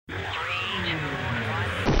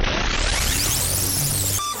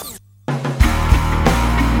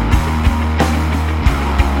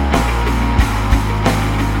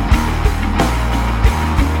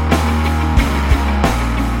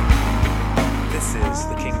is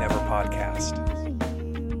the King Never Podcast.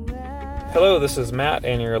 Hello, this is Matt,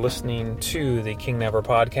 and you're listening to the King Never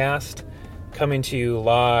Podcast, coming to you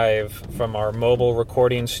live from our mobile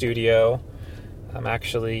recording studio. I'm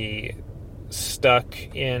actually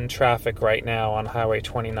stuck in traffic right now on Highway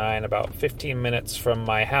 29, about 15 minutes from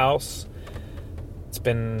my house. It's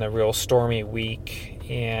been a real stormy week,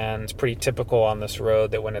 and it's pretty typical on this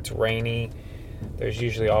road that when it's rainy, there's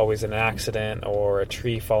usually always an accident or a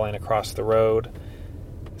tree falling across the road.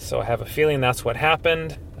 So I have a feeling that's what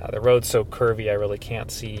happened. The road's so curvy, I really can't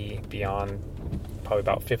see beyond probably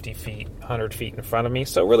about 50 feet, 100 feet in front of me.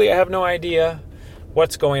 So really, I have no idea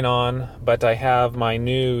what's going on, but I have my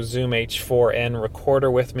new Zoom H4n recorder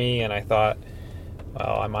with me, and I thought,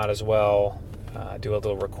 well, I might as well do a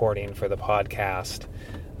little recording for the podcast.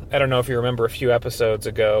 I don't know if you remember a few episodes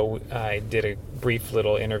ago, I did a brief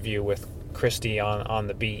little interview with Christy on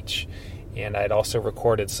the beach, and I'd also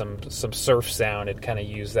recorded some surf sound and kind of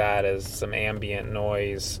used that as some ambient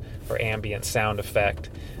noise or ambient sound effect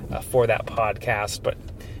for that podcast. But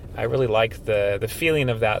I really liked the feeling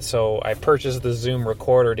of that, so I purchased the Zoom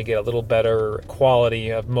recorder to get a little better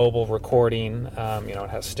quality of mobile recording. It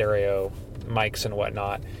has stereo mics and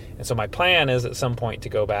whatnot, and so my plan is at some point to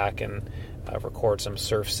go back and record some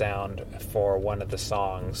surf sound for one of the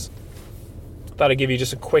songs. Thought I'd give you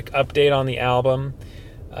just a quick update on the album.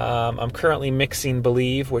 I'm currently mixing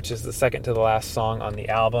Believe, which is the second to the last song on the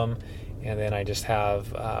album, and then I just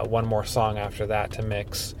have one more song after that to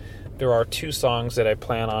mix. There are two songs that I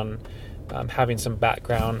plan on having some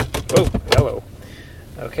background. Oh, hello.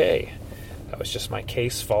 Okay, that was just my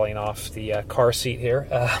case falling off the car seat here.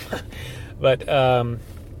 But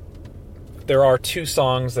there are two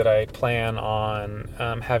songs that I plan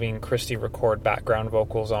on having Christy record background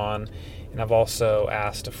vocals on. And I've also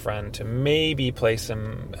asked a friend to maybe play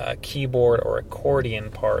some keyboard or accordion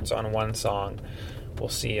parts on one song. We'll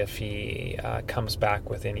see if he comes back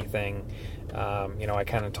with anything. I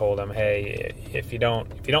kind of told him, hey, if you don't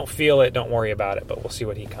feel it, don't worry about it. But we'll see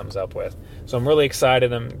what he comes up with. So I'm really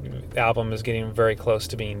excited. The album is getting very close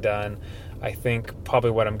to being done. I think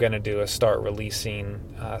probably what I'm going to do is start releasing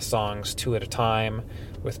songs two at a time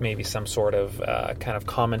with maybe some sort of kind of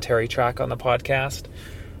commentary track on the podcast.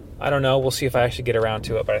 I don't know. We'll see if I actually get around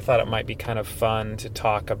to it, but I thought it might be kind of fun to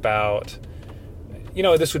talk about.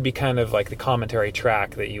 This would be kind of like the commentary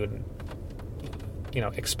track that you would,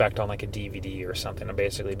 expect on like a DVD or something. I'd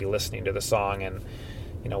basically be listening to the song and,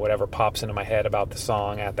 whatever pops into my head about the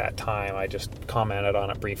song at that time, I just commented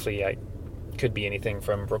on it briefly. I could be anything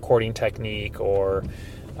from recording technique or,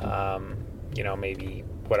 maybe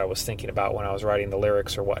what I was thinking about when I was writing the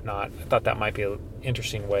lyrics or whatnot. I thought that might be an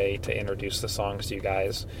interesting way to introduce the songs to you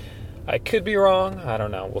guys. I could be wrong. I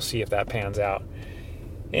don't know. We'll see if that pans out.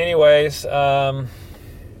 Anyways, we're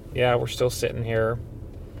still sitting here.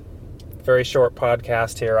 Very short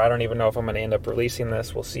podcast here. I don't even know if I'm going to end up releasing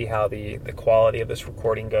this. We'll see how the quality of this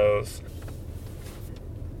recording goes.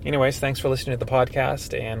 Anyways, thanks for listening to the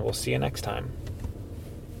podcast, and we'll see you next time.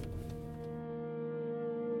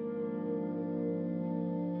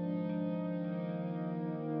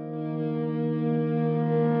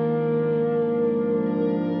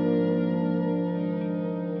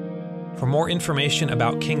 For more information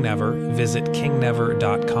about King Never, visit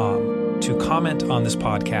kingnever.com. To comment on this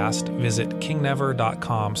podcast, visit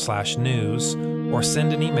kingnever.com/news or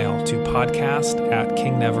send an email to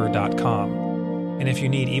podcast@kingnever.com. And if you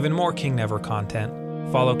need even more King Never content,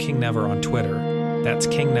 follow King Never on Twitter. That's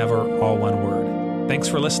King Never, all one word. Thanks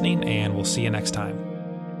for listening, and we'll see you next time.